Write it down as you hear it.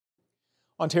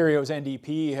Ontario's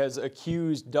NDP has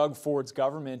accused Doug Ford's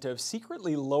government of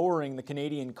secretly lowering the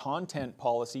Canadian content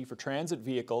policy for transit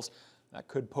vehicles. That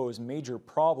could pose major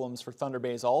problems for Thunder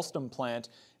Bay's Alstom plant,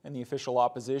 and the official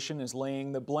opposition is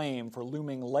laying the blame for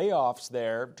looming layoffs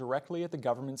there directly at the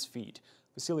government's feet.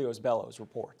 Vasilios Bellows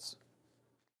reports.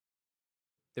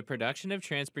 The production of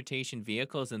transportation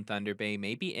vehicles in Thunder Bay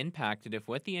may be impacted if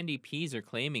what the NDPs are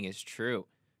claiming is true.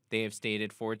 They have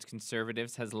stated Ford's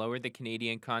Conservatives has lowered the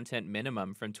Canadian content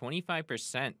minimum from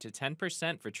 25% to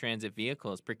 10% for transit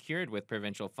vehicles procured with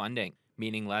provincial funding,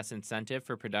 meaning less incentive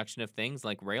for production of things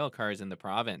like rail cars in the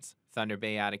province. Thunder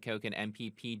Bay Atikokan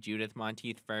MPP Judith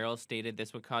Monteith-Farrell stated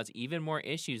this would cause even more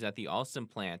issues at the Alstom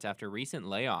plant after recent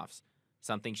layoffs,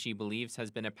 something she believes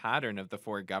has been a pattern of the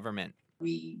Ford government.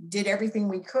 We did everything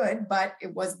we could, but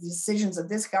it was the decisions of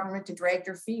this government to drag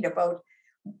their feet about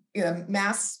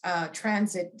mass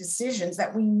transit decisions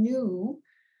that we knew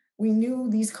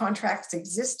these contracts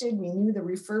existed. We knew the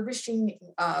refurbishing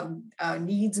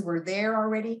needs were there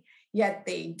already, yet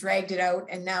they dragged it out.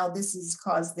 And now this has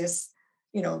caused this,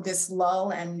 this lull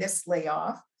and this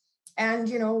layoff.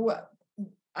 And,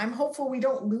 I'm hopeful we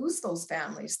don't lose those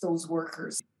families, those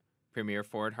workers. Premier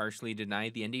Ford harshly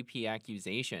denied the NDP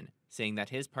accusation, saying that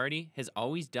his party has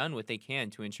always done what they can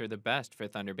to ensure the best for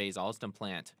Thunder Bay's Alstom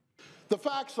plant. The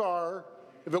facts are,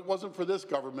 if it wasn't for this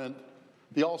government,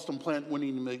 the Alstom plant wouldn't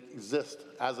even exist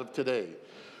as of today.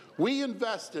 We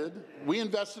invested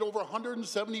over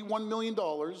 $171 million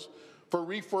for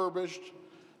refurbished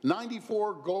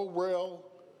 94 GO Rail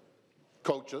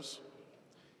coaches.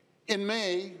 In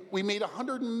May, we made a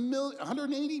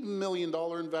 $180 million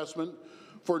investment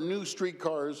for new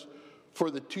streetcars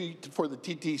for the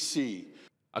TTC.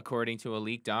 According to a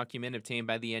leaked document obtained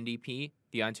by the NDP,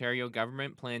 the Ontario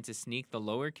government planned to sneak the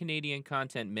lower Canadian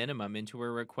content minimum into a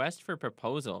request for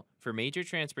proposal for major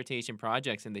transportation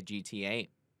projects in the GTA.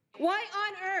 Why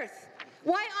on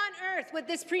earth would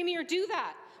this premier do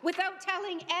that without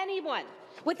telling anyone,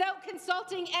 without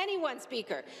consulting anyone,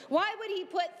 Speaker? Why would he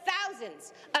put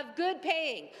thousands of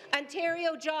good-paying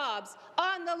Ontario jobs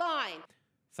on the line?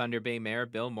 Thunder Bay Mayor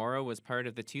Bill Morrow was part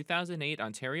of the 2008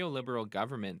 Ontario Liberal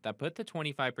government that put the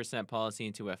 25% policy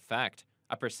into effect,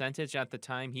 a percentage at the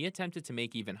time he attempted to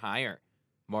make even higher.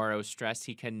 Morrow stressed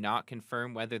he cannot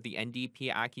confirm whether the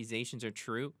NDP accusations are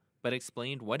true, but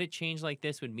explained what a change like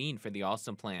this would mean for the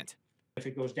Alstom plant. If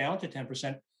it goes down to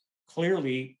 10%,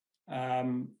 clearly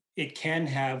it can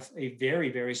have a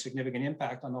very, very significant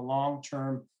impact on the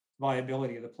long-term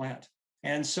viability of the plant.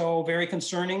 And so very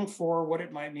concerning for what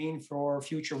it might mean for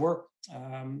future work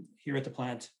here at the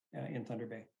plant in Thunder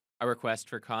Bay. A request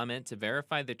for comment to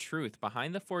verify the truth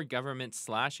behind the Ford government's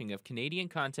slashing of Canadian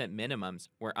content minimums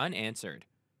were unanswered.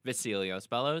 Vasilios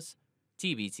Bellows,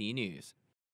 TBT News.